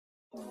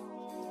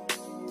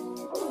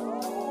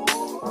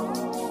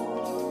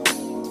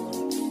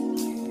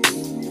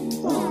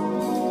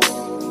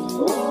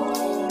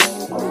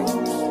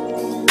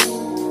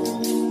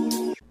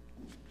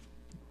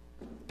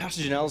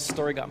Pastor Janelle's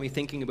story got me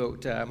thinking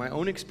about my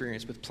own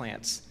experience with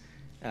plants.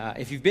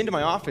 If you've been to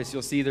my office,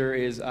 you'll see there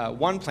is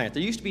one plant.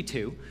 There used to be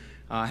two.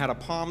 I had a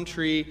palm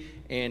tree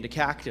and a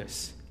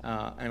cactus.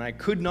 And I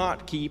could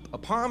not keep a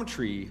palm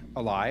tree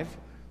alive,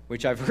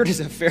 which I've heard is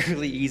a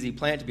fairly easy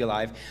plant to be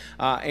alive.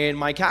 And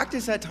my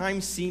cactus at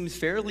times seems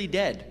fairly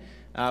dead.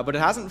 But it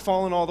hasn't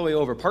fallen all the way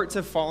over. Parts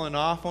have fallen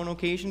off on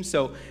occasion.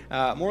 So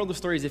moral of the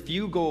story is if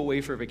you go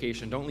away for a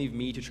vacation, don't leave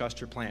me to trust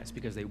your plants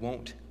because they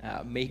won't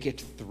make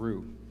it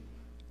through.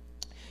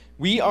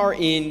 We are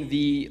in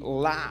the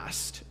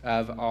last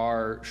of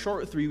our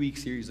short 3-week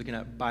series looking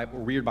at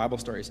weird Bible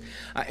stories.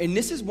 And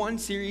this is one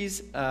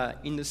series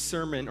in the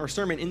sermon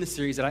in the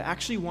series that I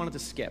actually wanted to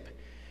skip.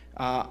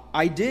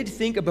 I did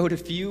think about a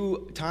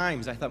few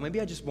times. I thought maybe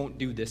I just won't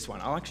do this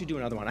one. I'll actually do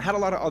another one. I had a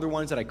lot of other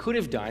ones that I could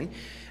have done,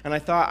 and I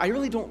thought I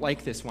really don't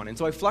like this one. And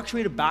so I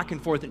fluctuated back and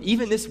forth. And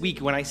even this week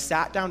when I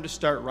sat down to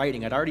start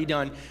writing, I'd already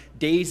done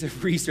days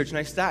of research, and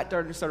I sat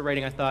down to start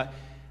writing, I thought,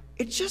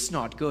 it's just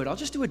not good. I'll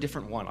just do a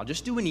different one. I'll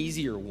just do an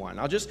easier one.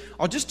 I'll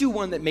just do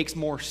one that makes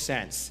more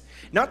sense.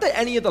 Not that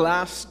any of the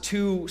last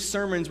two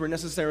sermons were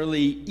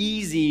necessarily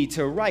easy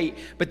to write,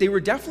 but they were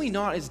definitely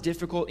not as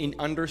difficult in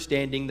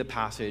understanding the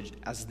passage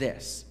as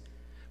this.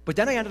 But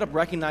then I ended up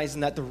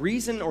recognizing that the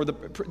reason, or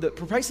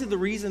precisely the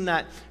reason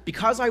that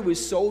because I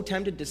was so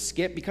tempted to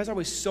skip, because I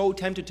was so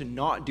tempted to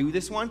not do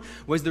this one,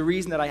 was the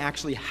reason that I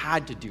actually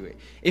had to do it.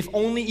 If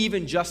only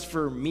even just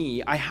for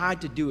me, I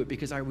had to do it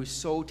because I was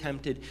so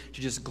tempted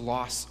to just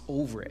gloss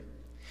over it.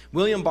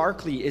 William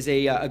Barclay is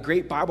a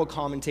great Bible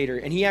commentator,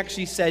 and he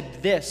actually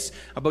said this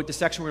about the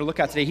section we're going to look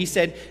at today. He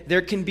said,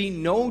 "There can be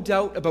no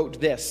doubt about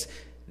this.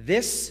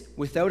 This,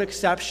 without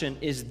exception,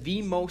 is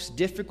the most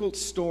difficult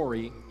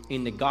story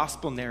in the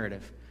gospel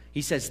narrative."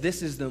 He says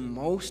this is the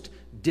most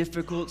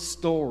difficult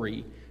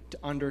story to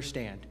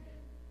understand.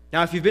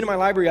 Now, if you've been to my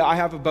library, I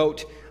have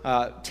about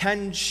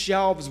 10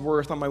 shelves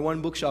worth on my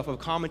one bookshelf of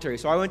commentary.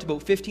 So I went to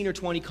about 15 or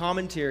 20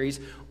 commentaries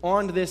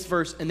on this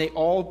verse, and they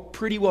all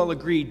pretty well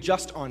agreed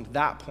just on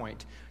that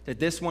point, that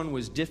this one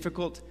was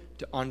difficult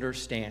to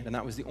understand. And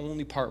that was the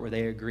only part where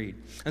they agreed.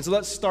 And so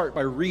let's start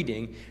by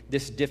reading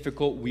this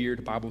difficult,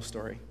 weird Bible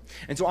story.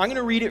 And so I'm going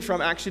to read it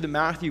from actually the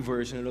Matthew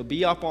version. It'll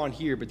be up on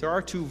here, but there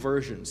are two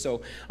versions.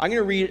 So I'm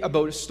going to read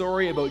about a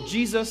story about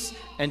Jesus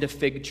and a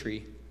fig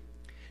tree.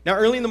 Now,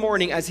 early in the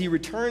morning, as he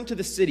returned to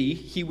the city,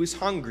 he was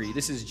hungry.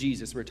 This is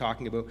Jesus we're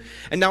talking about.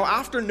 And now,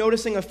 after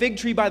noticing a fig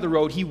tree by the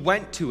road, he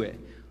went to it,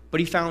 but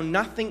he found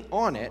nothing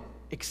on it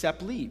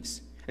except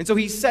leaves. And so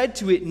he said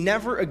to it,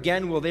 "Never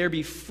again will there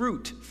be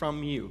fruit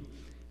from you."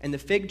 And the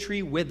fig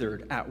tree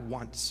withered at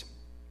once.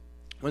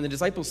 When the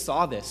disciples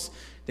saw this,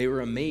 they were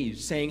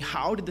amazed, saying,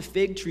 "How did the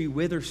fig tree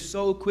wither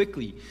so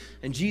quickly?"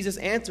 And Jesus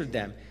answered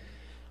them,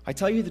 "I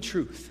tell you the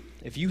truth.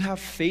 If you have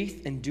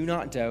faith and do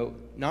not doubt,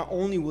 not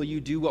only will you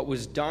do what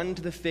was done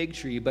to the fig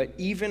tree, but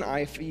even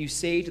if you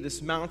say to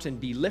this mountain,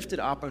 'Be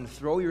lifted up and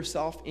throw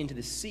yourself into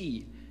the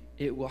sea,'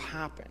 it will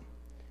happen.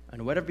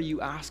 And whatever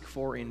you ask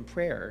for in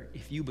prayer,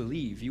 if you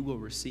believe, you will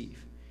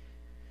receive."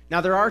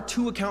 Now, there are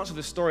two accounts of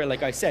the story,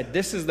 like I said.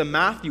 This is the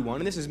Matthew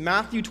one, and this is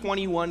Matthew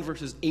 21,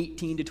 verses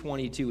 18 to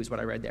 22 is what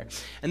I read there.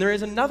 And there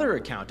is another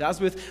account. As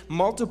with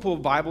multiple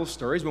Bible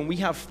stories, when we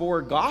have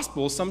 4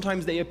 Gospels,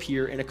 sometimes they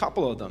appear in a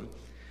couple of them.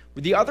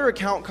 The other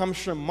account comes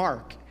from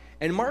Mark,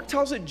 and Mark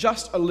tells it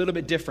just a little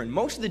bit different.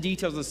 Most of the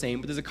details are the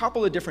same, but there's a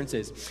couple of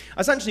differences.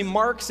 Essentially,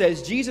 Mark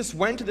says Jesus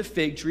went to the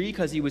fig tree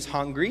because he was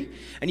hungry,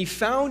 and he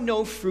found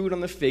no fruit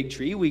on the fig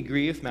tree. We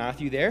agree with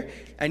Matthew there,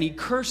 and he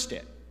cursed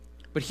it.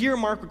 But here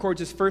Mark records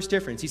his first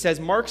difference. He says,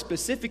 Mark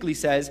specifically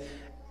says,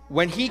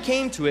 when he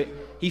came to it,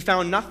 he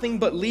found nothing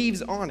but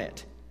leaves on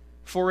it,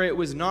 for it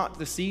was not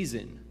the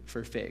season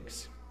for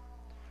figs.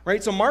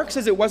 Right? So Mark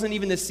says it wasn't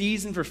even the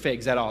season for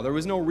figs at all. There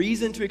was no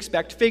reason to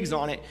expect figs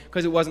on it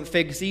because it wasn't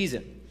fig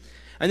season.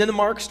 And then the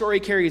Mark story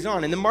carries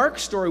on. In the Mark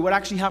story, what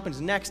actually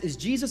happens next is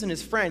Jesus and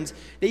his friends,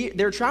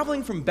 they're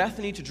traveling from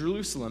Bethany to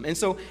Jerusalem. And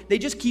so they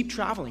just keep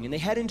traveling, and they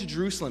head into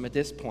Jerusalem at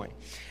this point.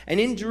 And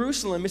in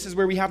Jerusalem, this is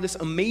where we have this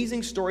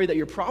amazing story that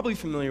you're probably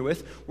familiar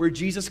with, where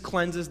Jesus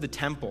cleanses the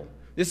temple.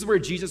 This is where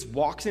Jesus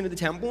walks into the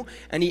temple,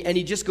 and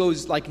he just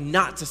goes like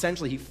nuts,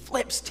 essentially. He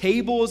flips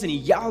tables, and he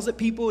yells at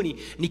people, and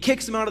he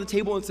kicks them out of the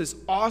table, and it's this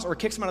awesome, or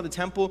kicks them out of the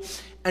temple.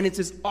 And it's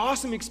this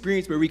awesome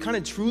experience where we kind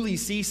of truly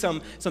see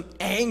some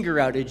anger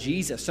out of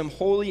Jesus, some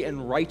holy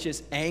and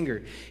righteous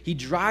anger. He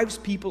drives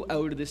people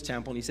out of this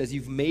temple, and he says,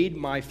 "You've made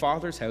my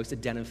Father's house a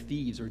den of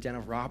thieves," or a den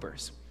of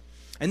robbers.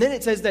 And then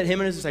it says that him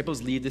and his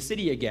disciples leave the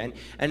city again,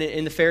 and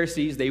in the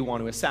Pharisees, they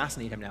want to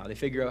assassinate him now. They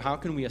figure out, how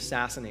can we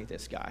assassinate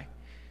this guy?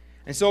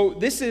 And so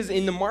this is,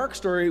 in the Mark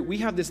story, we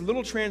have this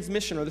little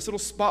transmission, or this little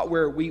spot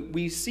where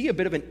we see a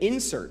bit of an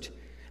insert.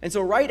 And so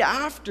right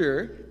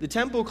after the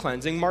temple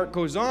cleansing, Mark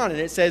goes on, and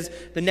it says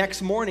the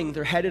next morning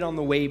they're headed on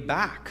the way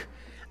back.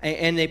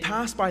 And they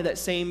pass by that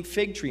same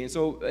fig tree. And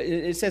so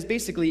it says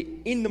basically,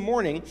 in the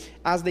morning,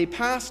 as they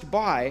passed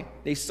by,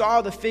 they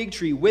saw the fig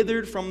tree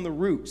withered from the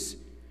roots.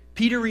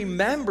 Peter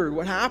remembered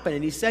what happened,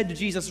 and he said to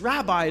Jesus,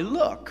 "Rabbi,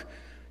 look,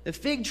 the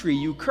fig tree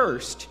you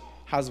cursed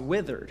has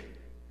withered."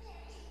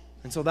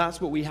 And so that's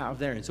what we have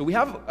there. And so we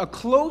have a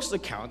close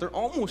account. They're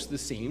almost the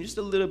same, just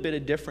a little bit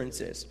of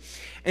differences.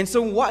 And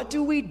so what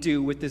do we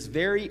do with this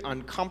very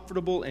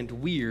uncomfortable and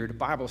weird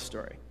Bible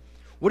story?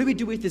 What do we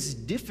do with this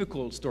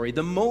difficult story,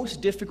 the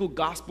most difficult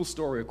gospel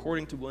story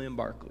according to William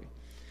Barclay?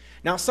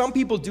 Now, some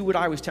people do what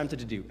I was tempted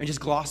to do and just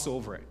gloss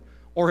over it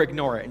or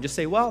ignore it and just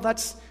say, well,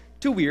 that's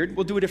too weird,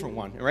 we'll do a different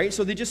one, right?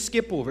 So they just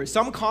skip over it.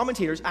 Some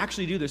commentators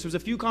actually do this. There's a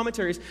few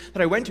commentaries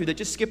that I went to that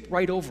just skip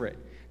right over it.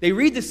 They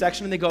read this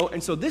section and they go,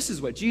 and so this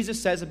is what Jesus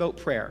says about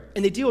prayer.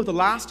 And they deal with the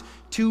last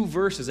 2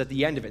 verses at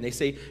the end of it. And they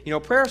say,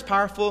 prayer is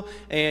powerful,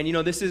 and,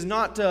 this is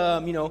not,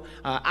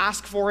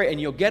 ask for it and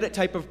you'll get it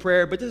type of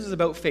prayer, but this is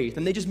about faith.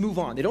 And they just move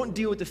on. They don't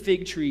deal with the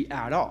fig tree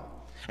at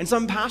all. And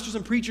some pastors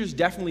and preachers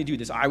definitely do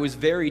this. I was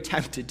very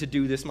tempted to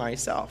do this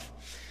myself.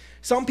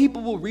 Some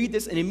people will read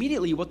this, and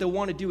immediately what they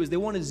want to do is they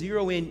want to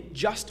zero in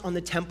just on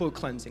the temple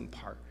cleansing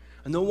part.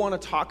 And they'll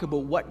want to talk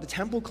about what the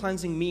temple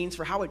cleansing means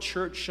for how a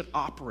church should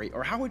operate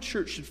or how a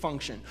church should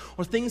function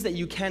or things that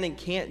you can and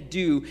can't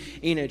do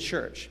in a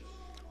church.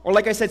 Or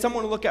like I said,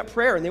 someone will look at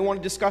prayer and they want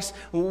to discuss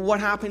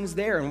what happens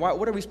there and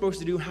what are we supposed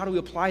to do, how do we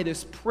apply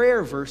this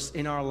prayer verse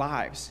in our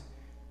lives.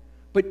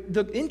 But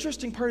the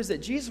interesting part is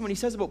that Jesus, when he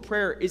says about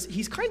prayer, is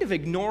he's kind of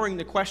ignoring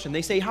the question.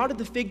 They say, how did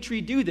the fig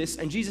tree do this?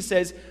 And Jesus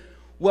says,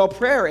 well,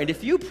 prayer, and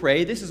if you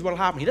pray, this is what will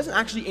happen. He doesn't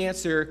actually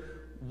answer,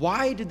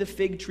 why did the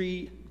fig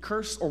tree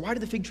curse, or why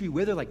did the fig tree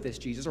wither like this,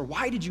 Jesus? Or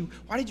why did you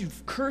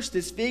curse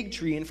this fig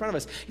tree in front of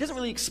us? He doesn't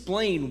really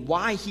explain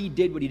why he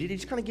did what he did. He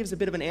just kind of gives a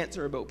bit of an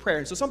answer about prayer.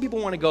 And so some people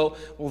want to go,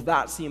 well,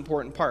 that's the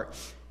important part.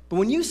 But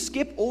when you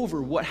skip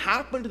over what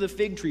happened to the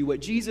fig tree, what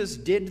Jesus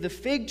did to the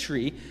fig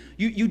tree,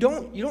 you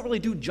don't really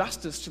do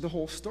justice to the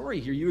whole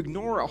story here. You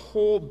ignore a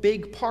whole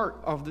big part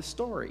of the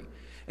story.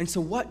 And so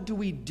what do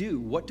we do?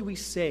 What do we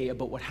say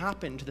about what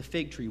happened to the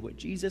fig tree, what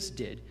Jesus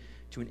did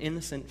to an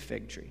innocent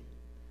fig tree?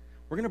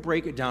 We're going to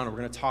break it down and we're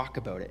going to talk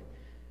about it.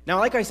 Now,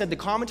 like I said, the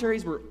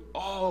commentaries were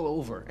all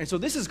over. And so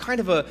this is kind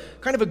of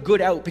a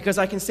good out because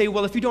I can say,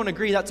 well, if you don't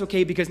agree, that's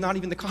okay because not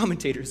even the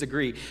commentators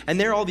agree. And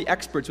they're all the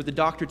experts with the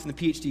doctorates and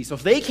the PhD. So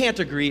if they can't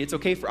agree, it's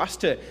okay for us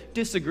to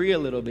disagree a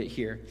little bit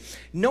here.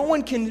 No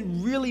one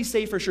can really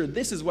say for sure,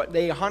 this is what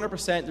they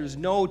 100%, there's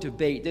no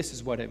debate, this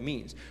is what it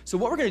means. So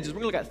what we're going to do is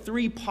we're going to look at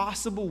 3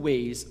 possible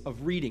ways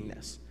of reading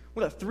this.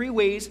 We'll have 3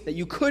 ways that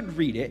you could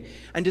read it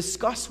and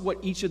discuss what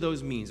each of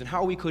those means and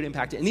how we could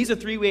impact it. And these are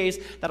 3 ways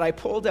that I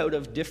pulled out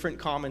of different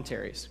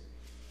commentaries.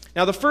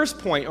 Now, the first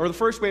point, or the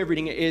first way of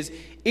reading it is,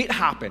 it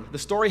happened. The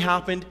story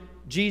happened.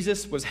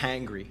 Jesus was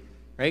hangry,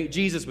 right?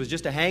 Jesus was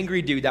just a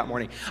hangry dude that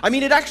morning. I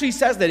mean, it actually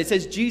says that. It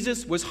says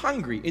Jesus was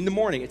hungry in the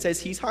morning. It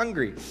says he's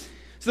hungry.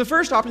 So the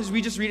first option is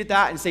we just read it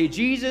that and say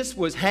Jesus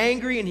was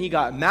hangry and he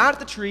got mad at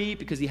the tree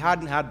because he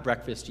hadn't had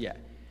breakfast yet.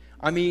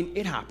 I mean,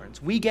 it happens.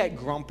 We get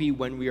grumpy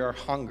when we are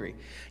hungry.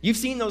 You've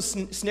seen those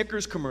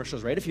Snickers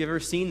commercials, right? If you've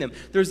ever seen them.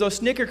 There's those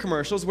Snicker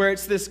commercials where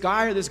it's this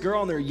guy or this girl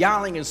and they're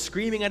yelling and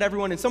screaming at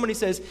everyone and somebody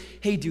says,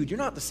 hey, dude, you're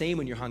not the same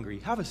when you're hungry.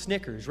 Have a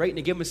Snickers, right? And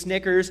they give them a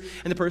Snickers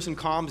and the person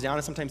calms down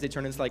and sometimes they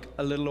turn into like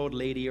a little old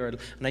lady or a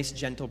nice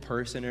gentle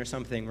person or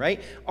something,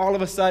 right? All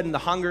of a sudden the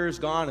hunger is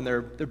gone and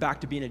they're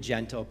back to being a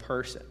gentle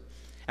person.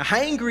 Now,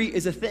 hangry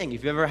is a thing.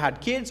 If you've ever had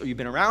kids or you've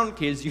been around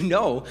kids, you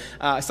know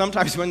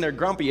sometimes when they're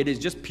grumpy, it is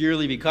just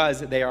purely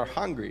because they are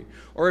hungry.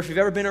 Or if you've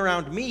ever been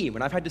around me,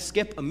 when I've had to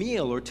skip a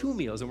meal or 2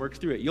 meals and work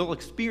through it, you'll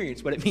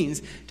experience what it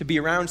means to be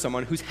around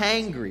someone who's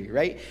hangry,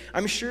 right?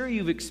 I'm sure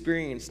you've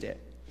experienced it.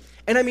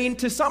 And I mean,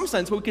 to some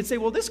sense, we could say,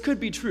 well, this could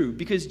be true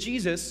because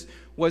Jesus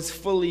was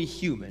fully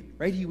human,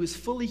 right? He was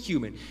fully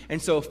human.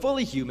 And so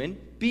fully human,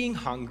 being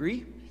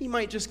hungry, he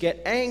might just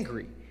get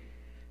angry.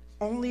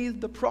 Only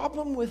the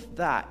problem with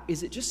that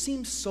is it just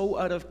seems so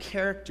out of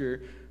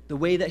character the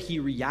way that he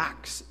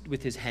reacts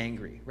with his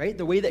hangry, right?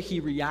 The way that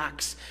he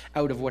reacts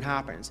out of what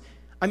happens.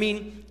 I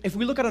mean, if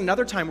we look at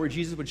another time where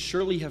Jesus would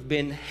surely have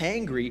been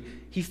hangry,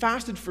 he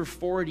fasted for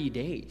 40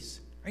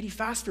 days, right? He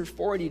fasted for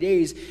 40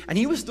 days, and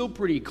he was still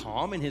pretty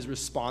calm in his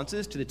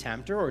responses to the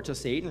tempter or to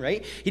Satan,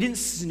 right? He didn't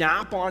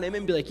snap on him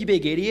and be like, you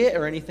big idiot,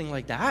 or anything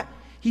like that.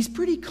 He's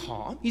pretty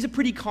calm. He's a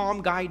pretty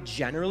calm guy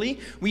generally.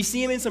 We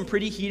see him in some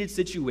pretty heated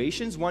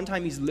situations. One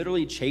time he's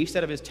literally chased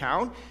out of his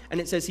town, and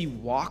it says he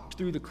walked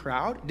through the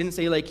crowd. It didn't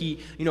say like he,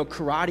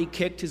 karate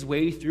kicked his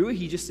way through it.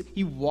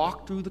 He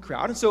walked through the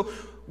crowd. And so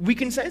we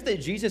can sense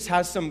that Jesus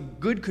has some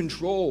good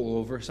control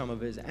over some of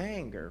his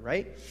anger,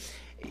 right?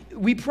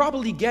 We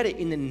probably get it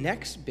in the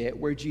next bit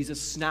where Jesus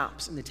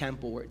snaps in the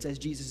temple, where it says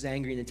Jesus is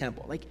angry in the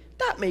temple. Like,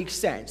 that makes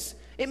sense.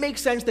 It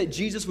makes sense that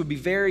Jesus would be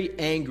very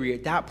angry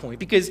at that point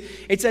because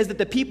it says that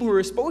the people who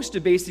are supposed to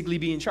basically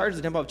be in charge of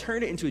the temple have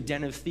turned it into a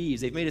den of thieves.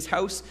 They've made his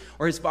house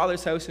or his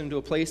father's house into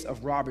a place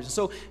of robbers.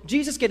 So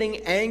Jesus getting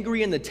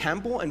angry in the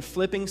temple and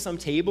flipping some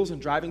tables and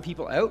driving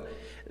people out,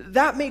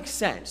 that makes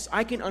sense.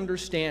 I can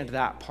understand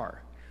that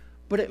part.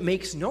 But it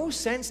makes no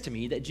sense to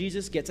me that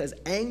Jesus gets as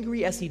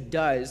angry as he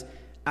does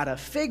at a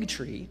fig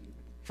tree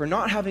for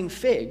not having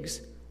figs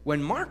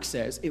when Mark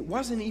says it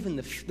wasn't even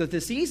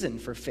the season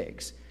for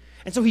figs.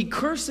 And so he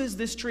curses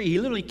this tree. He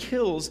literally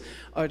kills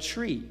a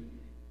tree.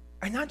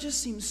 And that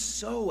just seems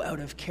so out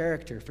of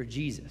character for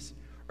Jesus,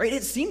 right?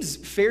 It seems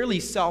fairly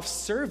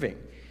self-serving.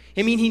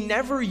 I mean, he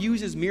never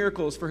uses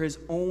miracles for his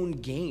own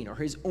gain or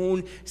his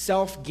own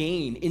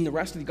self-gain in the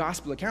rest of the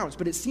gospel accounts.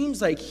 But it seems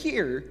like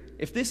here,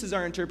 if this is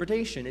our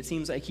interpretation, it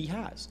seems like he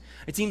has.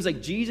 It seems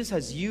like Jesus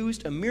has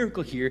used a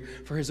miracle here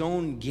for his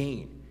own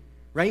gain,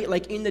 right?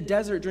 Like in the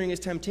desert during his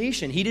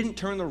temptation, he didn't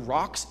turn the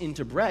rocks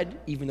into bread,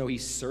 even though he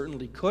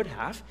certainly could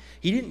have.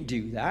 He didn't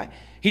do that.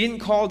 He didn't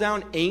call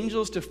down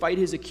angels to fight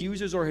his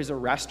accusers or his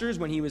arresters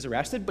when he was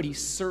arrested, but he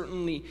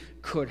certainly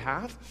could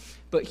have.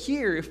 But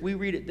here, if we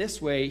read it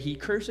this way, he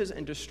curses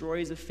and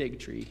destroys a fig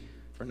tree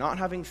for not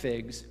having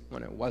figs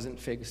when it wasn't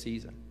fig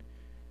season.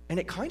 And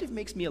it kind of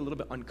makes me a little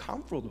bit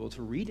uncomfortable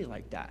to read it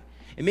like that.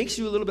 It makes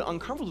you a little bit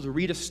uncomfortable to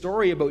read a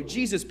story about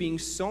Jesus being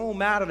so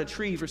mad at a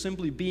tree for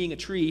simply being a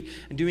tree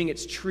and doing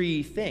its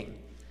tree thing.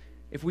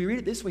 If we read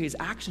it this way, his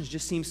actions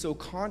just seem so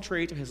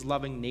contrary to his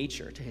loving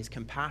nature, to his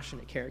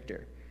compassionate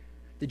character.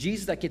 The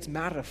Jesus that gets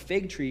mad at a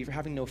fig tree for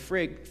having no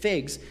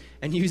figs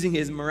and using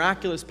his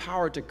miraculous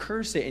power to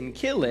curse it and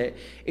kill it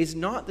is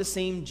not the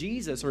same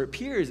Jesus, or it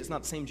appears it's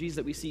not the same Jesus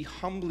that we see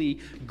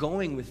humbly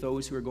going with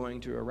those who are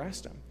going to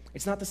arrest him.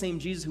 It's not the same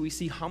Jesus who we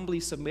see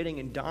humbly submitting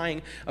and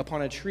dying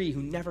upon a tree,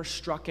 who never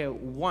struck out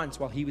once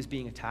while he was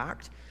being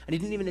attacked. And he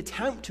didn't even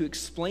attempt to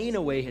explain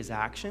away his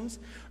actions.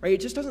 Right?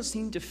 It just doesn't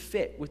seem to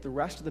fit with the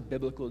rest of the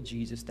biblical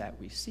Jesus that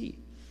we see.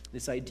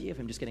 This idea of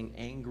him just getting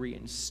angry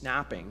and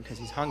snapping because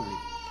he's hungry.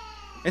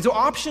 And so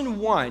option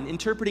one,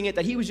 interpreting it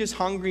that he was just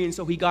hungry and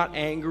so he got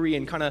angry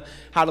and kind of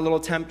had a little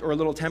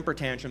temper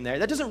tantrum there,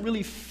 that doesn't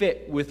really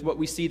fit with what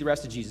we see the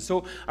rest of Jesus.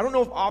 So I don't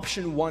know if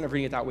option one of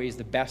reading it that way is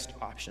the best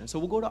option. So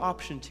we'll go to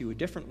option two, a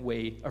different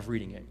way of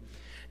reading it.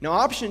 Now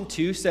option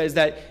two says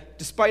that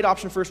despite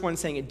option first one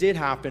saying it did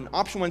happen,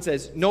 option one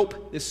says,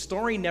 nope, this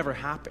story never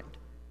happened.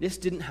 This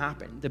didn't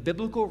happen. The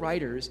biblical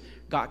writers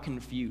got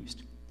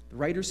confused. The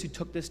writers who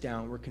took this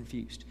down were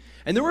confused.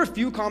 And there were a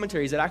few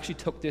commentaries that actually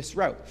took this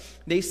route.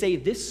 They say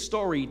this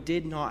story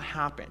did not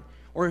happen.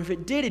 Or if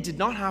it did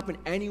not happen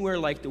anywhere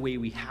like the way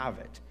we have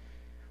it.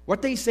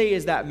 What they say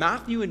is that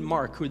Matthew and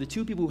Mark, who are the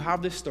two people who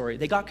have this story,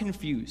 they got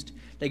confused.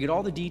 They get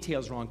all the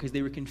details wrong because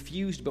they were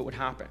confused about what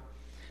happened.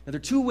 Now, there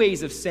are two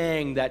ways of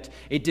saying that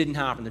it didn't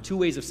happen. There are two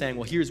ways of saying,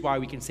 well, here's why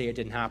we can say it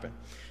didn't happen.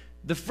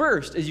 The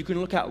first is you can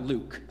look at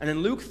Luke. And in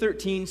Luke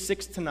 13,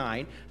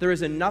 6-9, there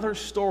is another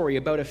story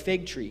about a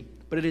fig tree,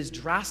 but it is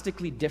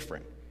drastically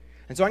different.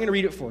 And so I'm going to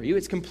read it for you.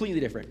 It's completely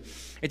different.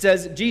 It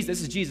says, this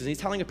is Jesus, and he's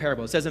telling a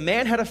parable. It says, a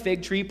man had a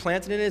fig tree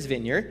planted in his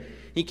vineyard.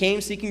 He came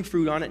seeking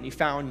fruit on it, and he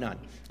found none.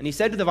 And he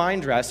said to the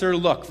vine dresser,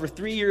 look, for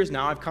 3 years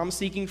now I've come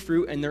seeking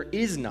fruit, and there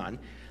is none.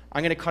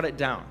 I'm going to cut it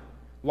down.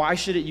 Why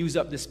should it use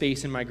up the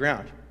space in my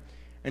ground?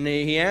 And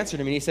he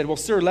answered him, and he said, well,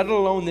 sir, let it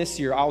alone this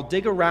year. I'll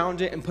dig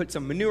around it and put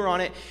some manure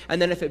on it,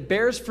 and then if it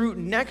bears fruit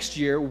next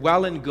year,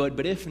 well and good,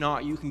 but if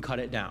not, you can cut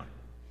it down.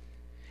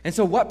 And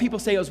so what people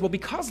say is, well,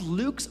 because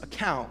Luke's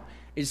account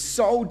is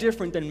so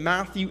different than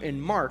Matthew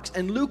and Mark's,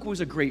 and Luke was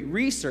a great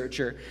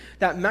researcher,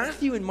 that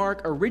Matthew and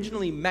Mark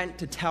originally meant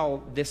to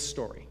tell this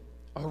story.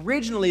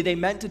 Originally, they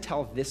meant to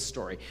tell this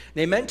story.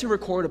 They meant to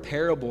record a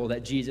parable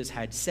that Jesus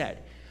had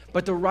said.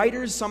 But the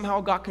writers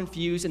somehow got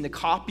confused, and the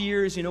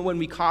copiers, when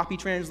we copy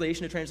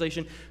translation to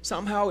translation,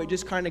 somehow it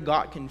just kind of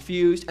got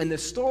confused, and the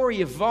story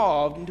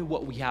evolved into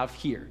what we have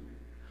here.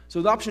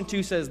 So the option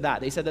two says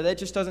that. They said that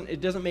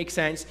it doesn't make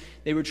sense.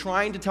 They were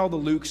trying to tell the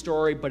Luke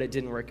story, but it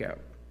didn't work out.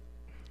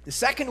 The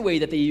second way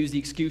that they use the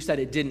excuse that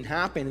it didn't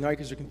happen, and the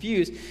writers are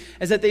confused,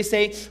 is that they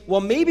say,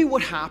 well, maybe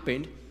what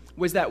happened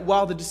was that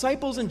while the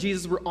disciples and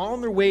Jesus were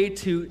on their way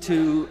to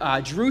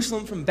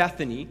Jerusalem from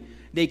Bethany,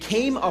 they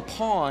came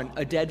upon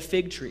a dead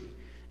fig tree.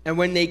 And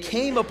when they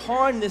came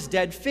upon this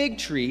dead fig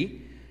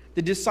tree,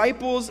 the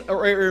disciples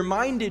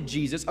reminded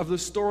Jesus of the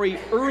story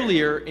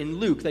earlier in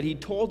Luke that he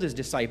told his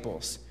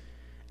disciples.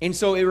 And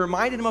so it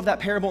reminded him of that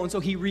parable, and so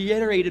he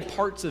reiterated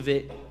parts of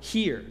it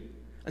here.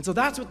 And so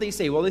that's what they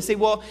say. Well, they say,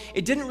 well,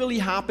 it didn't really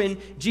happen.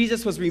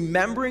 Jesus was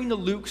remembering the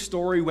Luke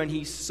story when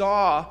he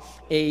saw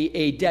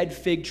a dead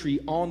fig tree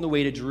on the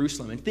way to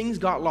Jerusalem. And things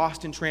got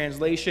lost in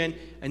translation,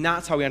 and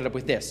that's how we ended up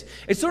with this.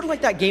 It's sort of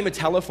like that game of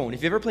telephone.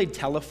 If you ever played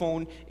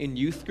telephone in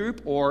youth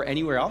group or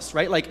anywhere else,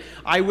 right? Like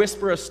I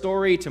whisper a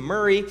story to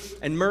Murray,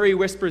 and Murray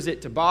whispers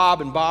it to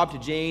Bob, and Bob to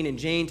Jane, and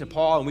Jane to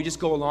Paul, and we just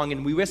go along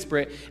and we whisper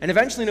it. And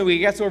eventually, when it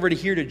gets over to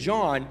here to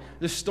John,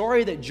 the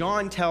story that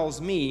John tells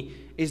me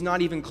is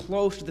not even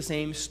close to the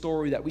same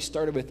story that we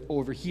started with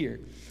over here.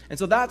 And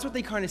so that's what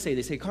they kind of say.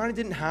 They say it kind of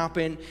didn't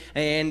happen,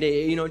 and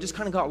it just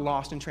kind of got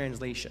lost in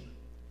translation.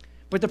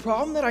 But the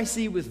problem that I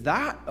see with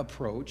that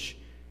approach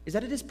is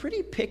that it is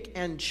pretty pick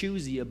and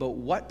choosy about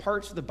what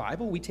parts of the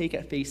Bible we take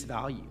at face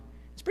value.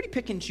 It's pretty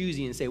pick and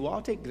choosy and say, well,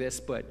 I'll take this,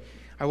 but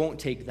I won't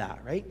take that,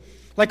 right?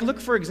 Like look,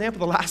 for example,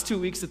 the last 2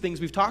 weeks of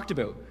things we've talked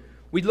about.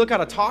 We'd look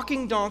at a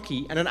talking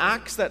donkey and an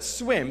axe that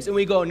swims, and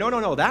we go,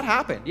 no, that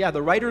happened. Yeah,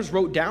 the writers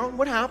wrote down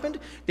what happened.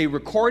 They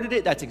recorded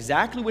it. That's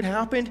exactly what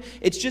happened.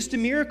 It's just a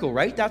miracle,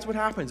 right? That's what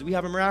happens. We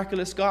have a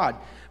miraculous God.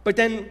 But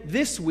then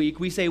this week,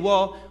 we say,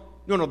 well,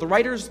 no, the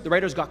writers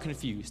got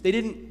confused.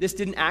 This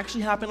didn't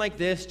actually happen like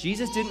this.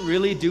 Jesus didn't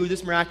really do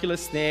this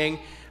miraculous thing.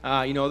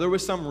 There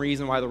was some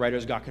reason why the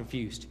writers got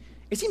confused.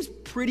 It seems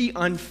pretty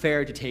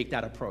unfair to take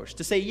that approach,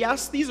 to say,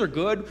 yes, these are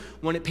good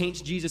when it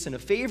paints Jesus in a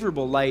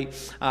favorable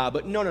light,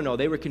 but no,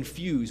 they were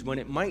confused when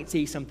it might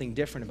say something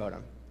different about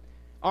him.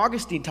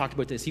 Augustine talked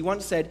about this. He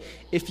once said,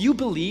 if you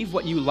believe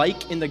what you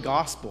like in the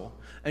gospel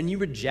and you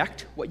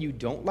reject what you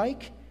don't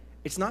like,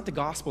 it's not the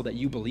gospel that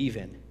you believe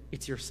in,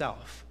 it's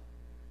yourself.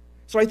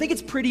 So I think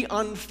it's pretty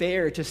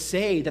unfair to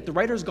say that the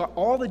writers got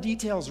all the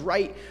details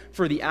right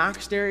for the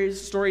Acts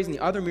stories and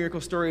the other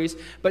miracle stories,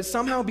 but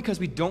somehow because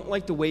we don't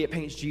like the way it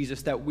paints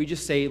Jesus, that we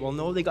just say, well,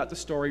 no, they got the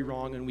story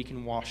wrong, and we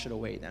can wash it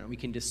away then. We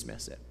can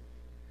dismiss it.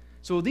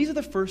 So these are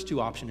the first two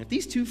options. If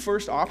these two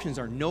first options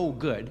are no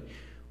good,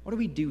 what do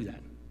we do then?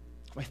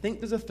 I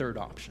think there's a third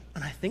option.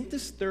 And I think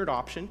this third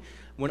option,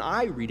 when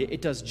I read it,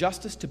 it does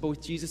justice to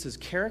both Jesus'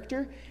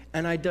 character,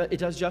 and it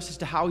does justice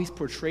to how he's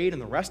portrayed in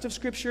the rest of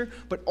Scripture,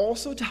 but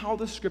also to how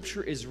the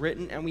Scripture is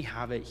written, and we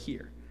have it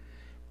here.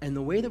 And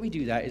the way that we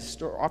do that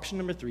is option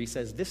number 3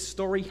 says, this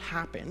story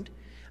happened,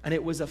 and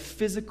it was a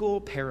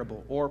physical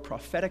parable, or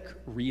prophetic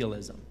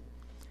realism.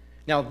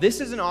 Now, this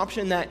is an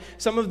option that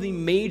some of the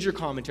major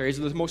commentaries,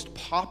 or the most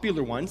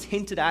popular ones,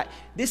 hinted at.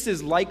 This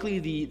is likely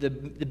the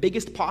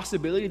biggest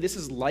possibility. This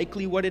is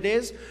likely what it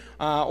is,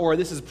 or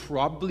this is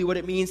probably what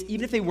it means,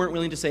 even if they weren't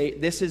willing to say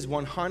this is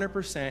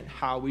 100%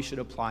 how we should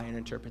apply and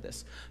interpret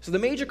this. So the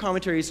major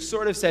commentaries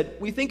sort of said,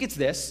 we think it's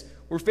this.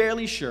 We're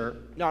fairly sure,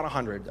 not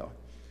 100 though.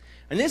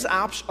 And this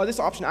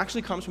option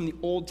actually comes from the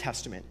Old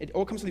Testament. It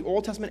all comes from the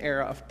Old Testament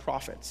era of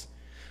prophets.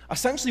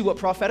 Essentially, what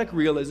prophetic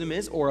realism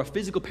is, or a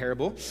physical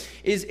parable,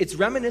 is it's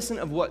reminiscent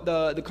of what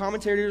the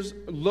commentators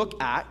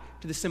look at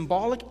to the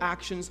symbolic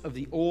actions of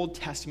the Old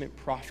Testament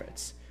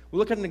prophets. We'll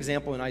look at an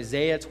example in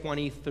Isaiah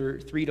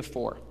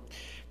 23-4.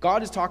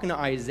 God is talking to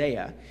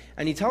Isaiah,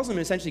 and he tells him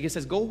essentially, he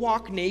says, go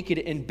walk naked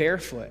and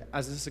barefoot,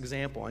 as this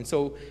example. And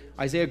so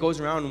Isaiah goes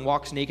around and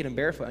walks naked and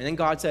barefoot. And then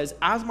God says,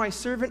 as my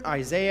servant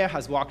Isaiah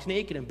has walked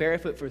naked and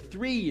barefoot for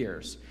 3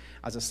 years,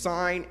 as a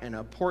sign and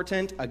a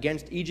portent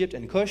against Egypt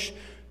and Cush,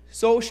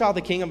 so shall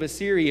the king of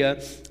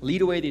Assyria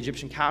lead away the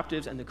Egyptian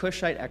captives and the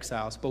Cushite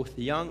exiles, both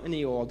the young and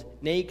the old,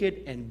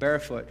 naked and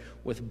barefoot,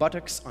 with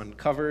buttocks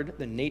uncovered,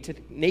 the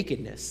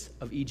nakedness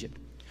of Egypt.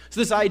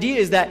 So this idea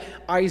is that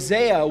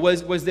Isaiah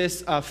was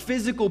this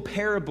physical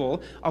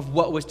parable of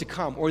what was to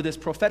come, or this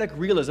prophetic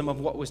realism of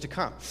what was to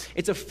come.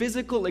 It's a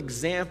physical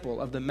example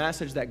of the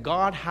message that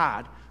God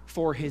had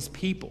for his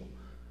people,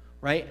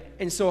 right?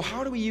 And so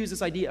how do we use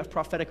this idea of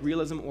prophetic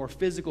realism or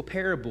physical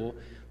parable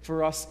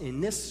for us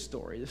in this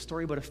story, the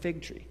story about a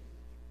fig tree?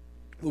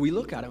 Well, we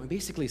look at it and we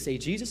basically say,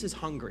 Jesus is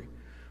hungry.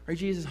 Right?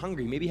 Jesus is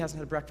hungry. Maybe he hasn't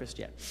had breakfast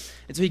yet.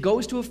 And so he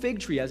goes to a fig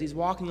tree as he's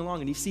walking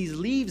along, and he sees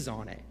leaves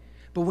on it.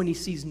 But when he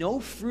sees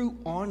no fruit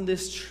on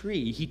this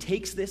tree, he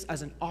takes this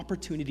as an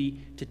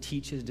opportunity to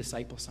teach his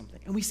disciples something.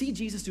 And we see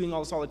Jesus doing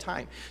all this all the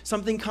time.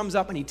 Something comes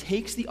up, and he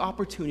takes the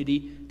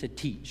opportunity to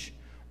teach.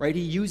 Right?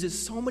 He uses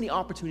so many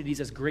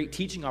opportunities as great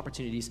teaching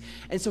opportunities.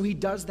 And so he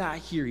does that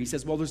here. He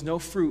says, well, there's no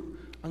fruit.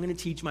 I'm going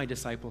to teach my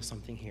disciples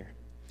something here.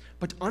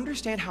 But to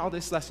understand how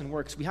this lesson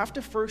works, we have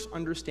to first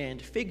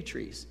understand fig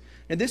trees.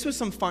 Now, this was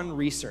some fun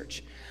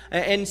research.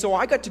 And so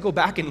I got to go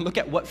back and look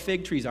at what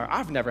fig trees are.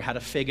 I've never had a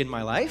fig in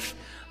my life.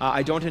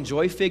 I don't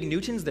enjoy fig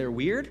Newtons. They're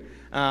weird.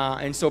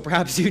 And so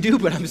perhaps you do,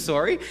 but I'm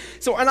sorry.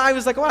 And I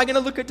was like, I'm going to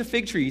look at the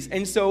fig trees.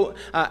 And so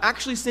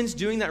actually, since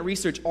doing that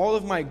research, all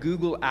of my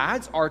Google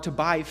ads are to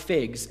buy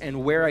figs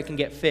and where I can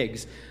get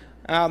figs.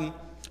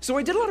 So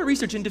I did a lot of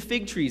research into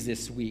fig trees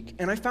this week,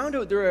 and I found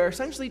out there are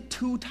essentially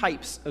 2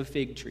 types of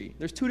fig tree.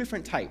 There's 2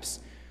 different types.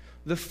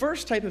 The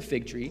first type of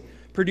fig tree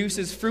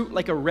produces fruit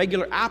like a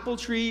regular apple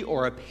tree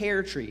or a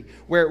pear tree,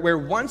 where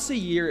once a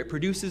year it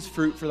produces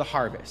fruit for the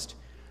harvest.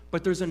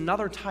 But there's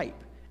another type,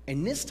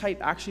 and this type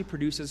actually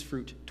produces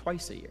fruit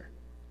twice a year.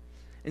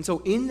 And so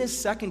in this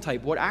second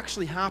type, what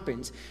actually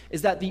happens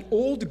is that the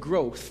old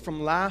growth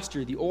from last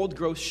year, the old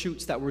growth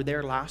shoots that were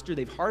there last year,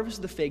 they've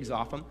harvested the figs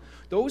off them.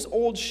 Those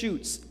old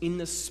shoots, in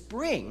the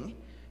spring,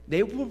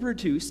 they will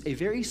produce a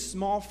very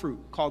small fruit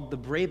called the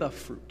breba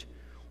fruit,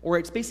 or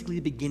it's basically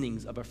the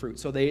beginnings of a fruit.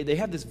 So they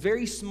have this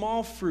very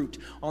small fruit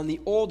on the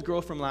old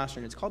growth from last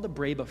year, and it's called the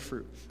breba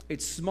fruit.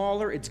 It's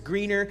smaller, it's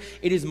greener,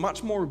 it is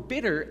much more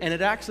bitter, and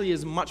it actually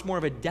is much more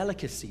of a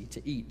delicacy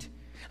to eat.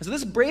 And so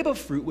this breba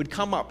fruit would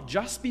come up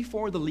just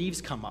before the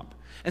leaves come up.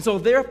 And so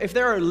if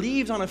there are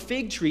leaves on a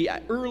fig tree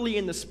early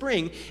in the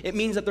spring, it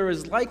means that there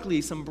is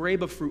likely some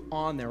breba fruit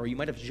on there, or you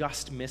might have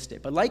just missed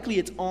it, but likely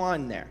it's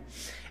on there.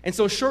 And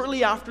so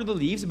shortly after the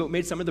leaves, about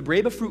midsummer, the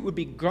breba fruit would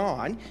be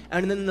gone,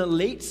 and then in the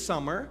late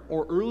summer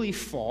or early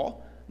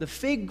fall, the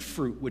fig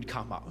fruit would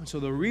come up. And so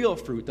the real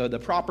fruit, the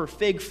proper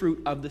fig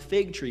fruit of the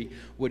fig tree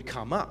would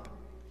come up.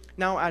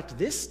 Now at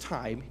this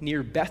time,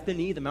 near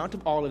Bethany, the Mount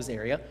of Olives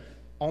area,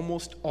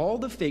 almost all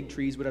the fig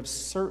trees would have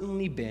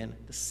certainly been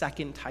the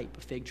second type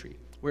of fig tree,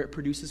 where it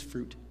produces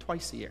fruit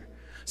twice a year.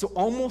 So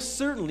almost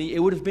certainly it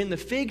would have been the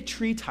fig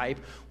tree type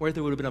where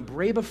there would have been a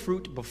breba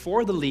fruit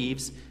before the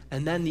leaves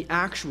and then the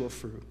actual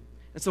fruit.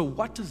 And so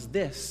what does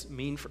this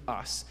mean for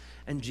us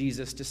and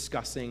Jesus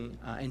discussing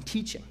and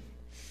teaching?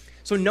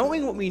 So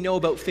knowing what we know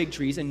about fig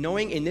trees and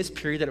knowing in this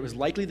period that it was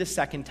likely the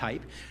second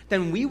type,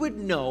 then we would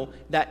know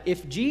that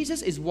if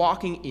Jesus is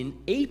walking in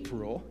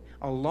April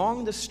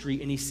along the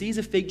street and he sees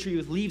a fig tree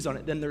with leaves on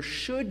it, then there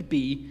should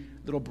be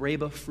little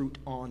breba fruit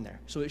on there.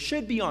 So it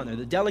should be on there,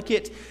 the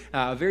delicate,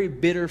 very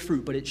bitter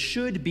fruit, but it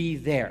should be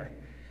there.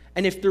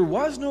 And if there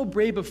was no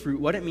breba fruit,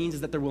 what it means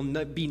is that there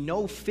will be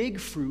no fig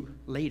fruit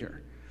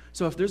later.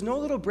 So if there's no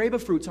little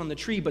breba fruits on the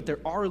tree, but there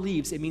are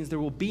leaves, it means there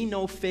will be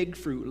no fig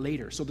fruit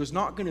later. So there's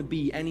not going to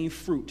be any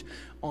fruit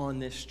on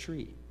this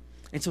tree.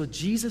 And so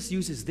Jesus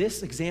uses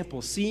this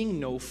example, seeing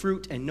no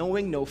fruit and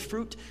knowing no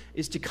fruit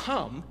is to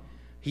come.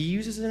 He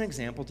uses an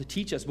example to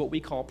teach us what we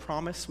call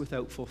promise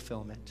without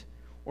fulfillment,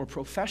 or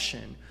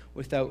profession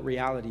without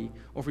reality,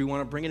 or if we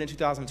want to bring it in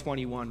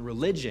 2021,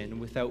 religion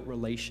without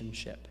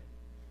relationship.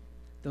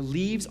 The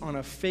leaves on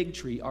a fig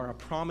tree are a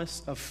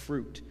promise of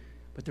fruit,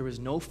 but there was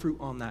no fruit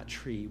on that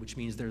tree, which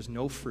means there's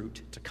no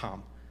fruit to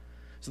come.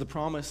 So the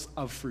promise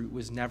of fruit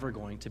was never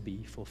going to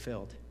be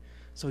fulfilled.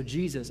 So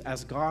Jesus,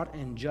 as God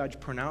and judge,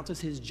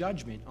 pronounces his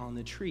judgment on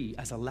the tree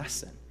as a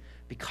lesson.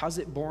 Because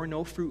it bore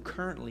no fruit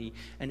currently,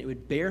 and it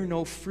would bear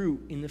no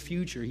fruit in the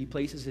future, he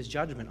places his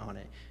judgment on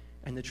it,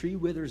 and the tree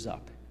withers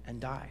up and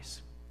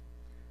dies.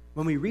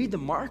 When we read the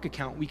Mark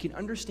account, we can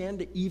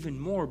understand it even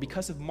more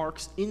because of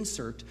Mark's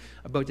insert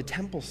about the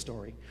temple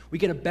story. We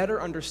get a better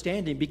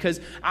understanding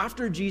because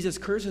after Jesus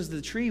curses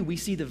the tree, we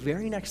see the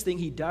very next thing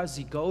he does,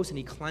 he goes and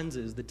he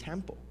cleanses the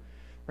temple.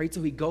 Right?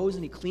 So he goes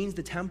and he cleans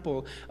the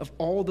temple of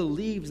all the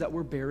leaves that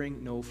were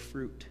bearing no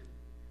fruit.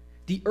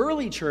 The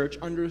early church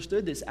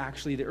understood this,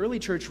 actually. The early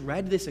church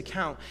read this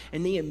account,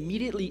 and they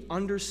immediately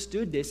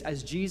understood this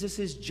as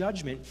Jesus'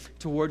 judgment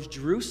towards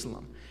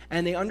Jerusalem.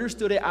 And they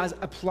understood it as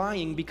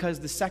applying because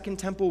the second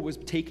temple was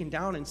taken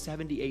down in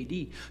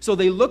 70 AD. So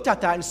they looked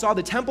at that and saw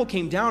the temple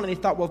came down, and they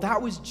thought, well,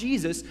 that was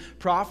Jesus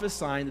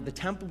prophesying that the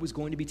temple was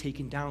going to be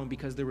taken down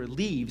because there were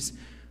leaves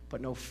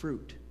but no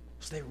fruit.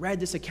 So they read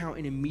this account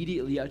and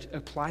immediately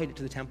applied it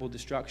to the temple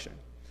destruction.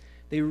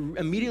 They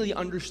immediately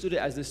understood it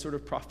as this sort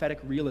of prophetic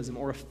realism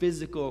or a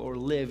physical or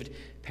lived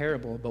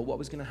parable about what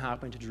was going to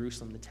happen to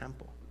Jerusalem, the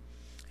temple.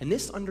 And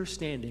this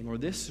understanding or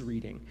this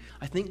reading,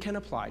 I think, can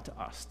apply to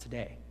us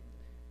today.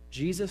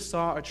 Jesus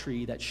saw a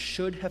tree that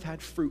should have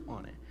had fruit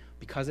on it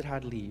because it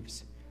had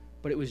leaves,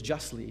 but it was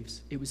just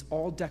leaves. It was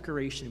all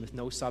decoration with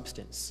no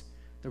substance.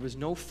 There was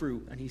no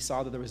fruit, and he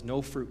saw that there was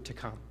no fruit to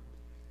come.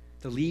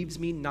 The leaves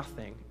mean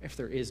nothing if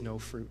there is no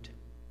fruit.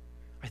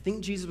 I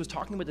think Jesus was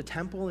talking about the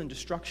temple and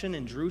destruction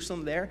in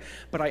Jerusalem there,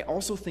 but I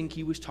also think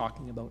he was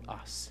talking about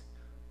us.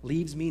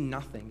 Leaves mean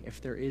nothing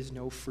if there is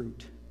no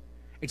fruit.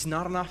 It's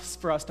not enough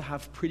for us to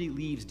have pretty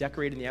leaves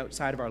decorating the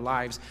outside of our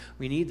lives.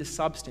 We need the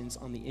substance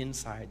on the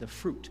inside, the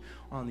fruit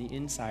on the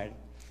inside.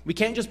 We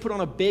can't just put on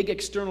a big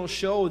external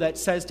show that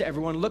says to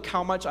everyone, look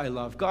how much I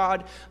love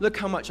God, look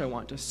how much I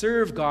want to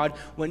serve God,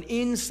 when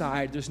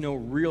inside there's no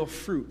real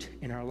fruit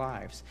in our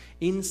lives.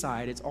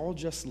 Inside, it's all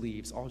just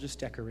leaves, all just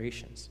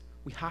decorations.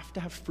 We have to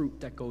have fruit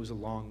that goes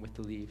along with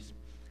the leaves.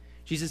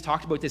 Jesus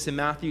talked about this in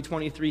Matthew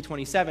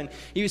 23:27.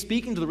 He was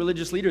speaking to the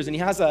religious leaders, and he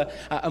has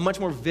a much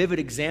more vivid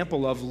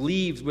example of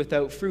leaves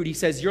without fruit. He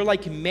says, you're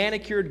like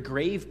manicured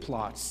grave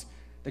plots.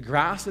 The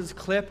grass is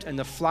clipped, and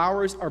the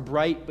flowers are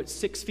bright, but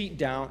 6 feet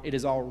down, it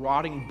is all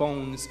rotting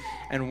bones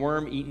and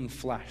worm-eaten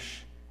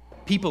flesh.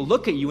 People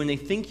look at you, and they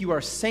think you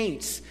are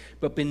saints,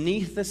 but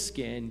beneath the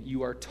skin,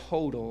 you are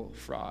total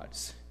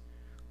frauds.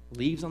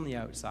 Leaves on the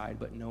outside,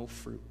 but no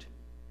fruit.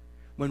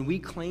 When we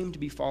claim to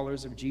be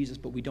followers of Jesus,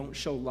 but we don't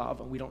show love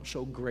and we don't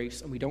show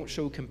grace and we don't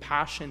show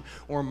compassion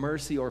or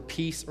mercy or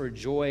peace or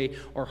joy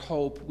or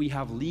hope, we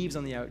have leaves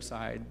on the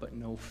outside, but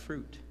no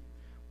fruit.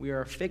 We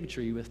are a fig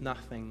tree with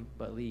nothing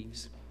but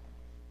leaves.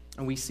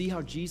 And we see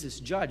how Jesus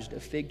judged a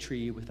fig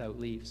tree without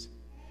leaves.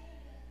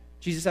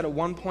 Jesus said at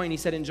one point, he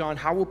said in John,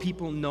 how will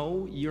people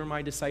know you're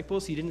my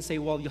disciples? He didn't say,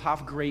 well, you'll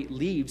have great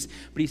leaves,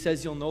 but he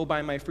says, you'll know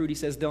by my fruit. He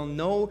says, they'll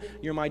know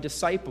you're my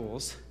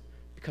disciples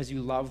because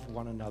you love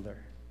one another.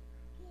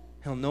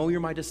 He'll know you're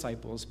my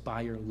disciples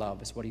by your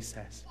love, is what he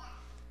says.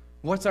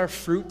 What's our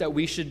fruit that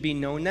we should be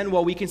known then?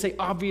 Well, we can say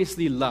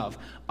obviously love.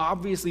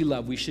 Obviously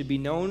love. We should be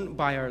known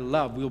by our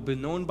love. We'll be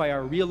known by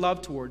our real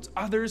love towards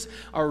others,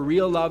 our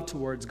real love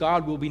towards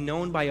God. We'll be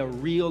known by a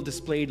real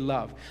displayed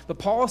love. But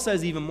Paul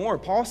says even more.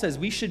 Paul says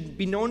we should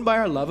be known by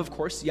our love. Of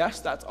course,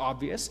 yes, that's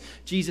obvious.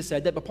 Jesus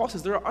said that. But Paul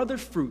says there are other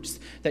fruits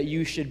that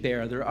you should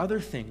bear. There are other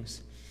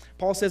things.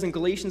 Paul says in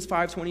Galatians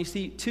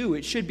 5:22,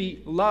 it should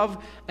be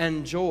love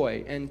and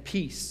joy and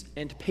peace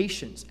and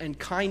patience and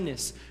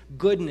kindness,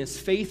 goodness,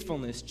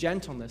 faithfulness,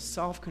 gentleness,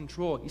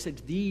 self-control. He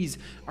said these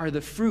are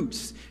the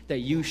fruits that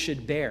you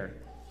should bear.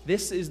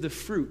 This is the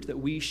fruit that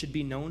we should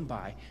be known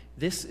by.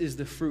 This is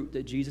the fruit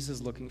that Jesus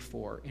is looking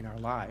for in our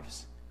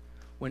lives.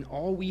 When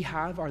all we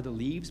have are the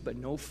leaves but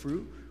no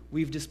fruit,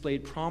 we've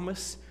displayed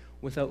promise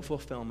without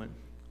fulfillment,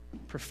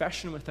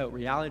 profession without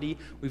reality.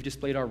 We've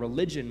displayed our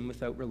religion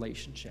without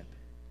relationship.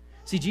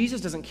 See,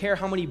 Jesus doesn't care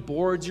how many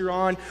boards you're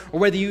on, or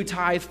whether you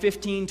tithe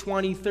 15,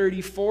 20,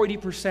 30,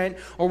 40%,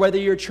 or whether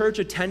your church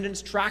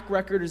attendance track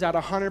record is at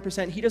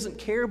 100%. He doesn't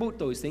care about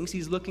those things.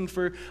 He's looking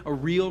for a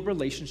real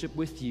relationship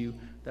with you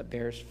that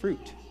bears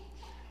fruit.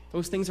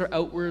 Those things are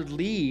outward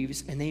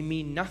leaves, and they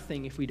mean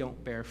nothing if we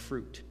don't bear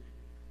fruit.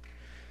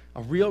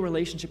 A real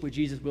relationship with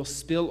Jesus will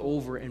spill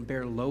over and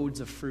bear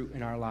loads of fruit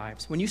in our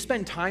lives. When you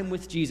spend time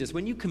with Jesus,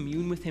 when you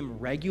commune with him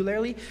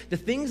regularly, the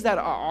things that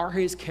are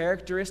his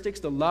characteristics,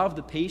 the love,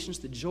 the patience,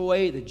 the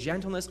joy, the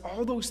gentleness,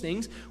 all those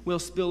things will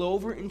spill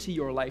over into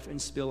your life and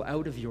spill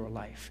out of your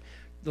life.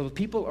 The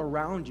people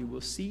around you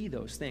will see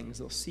those things.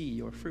 They'll see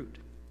your fruit.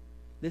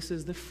 This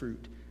is the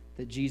fruit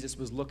that Jesus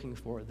was looking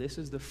for. This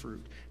is the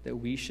fruit that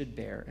we should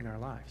bear in our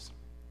lives.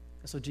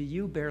 So do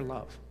you bear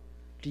love?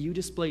 Do you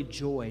display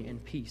joy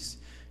and peace?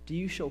 Do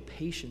you show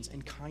patience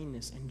and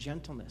kindness and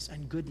gentleness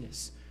and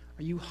goodness?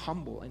 Are you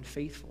humble and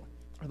faithful?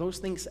 Are those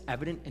things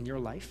evident in your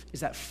life? Is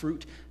that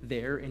fruit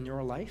there in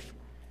your life?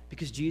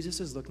 Because Jesus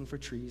is looking for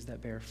trees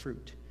that bear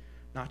fruit,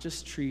 not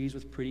just trees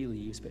with pretty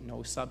leaves but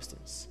no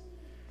substance.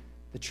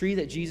 The tree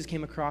that Jesus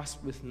came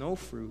across with no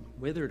fruit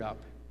withered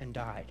up and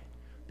died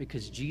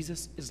because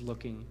Jesus is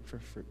looking for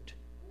fruit.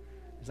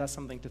 Is that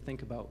something to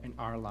think about in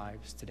our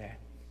lives today?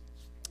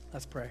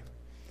 Let's pray.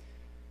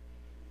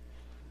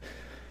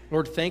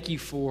 Lord, thank you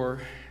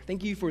for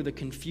the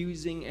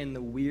confusing and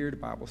the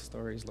weird Bible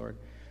stories, Lord.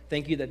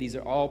 Thank you that these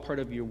are all part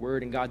of your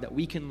word, and God, that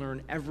we can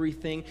learn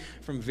everything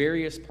from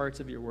various parts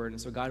of your word. And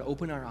so, God,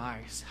 open our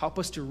eyes. Help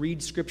us to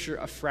read Scripture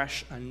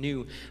afresh,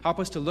 anew. Help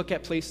us to look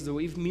at places that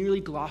we've merely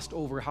glossed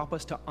over. Help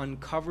us to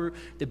uncover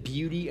the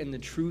beauty and the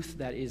truth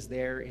that is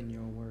there in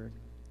your word.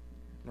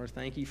 Lord,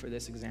 thank you for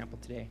this example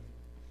today.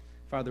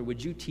 Father,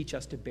 would you teach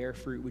us to bear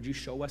fruit? Would you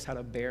show us how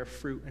to bear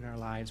fruit in our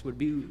lives? Would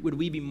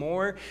we be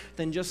more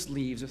than just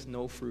leaves with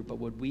no fruit, but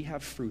would we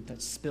have fruit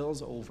that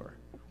spills over?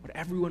 Would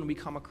everyone we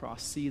come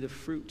across see the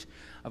fruit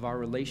of our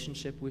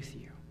relationship with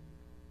you?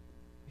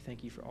 We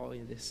thank you for all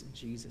of this in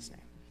Jesus'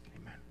 name.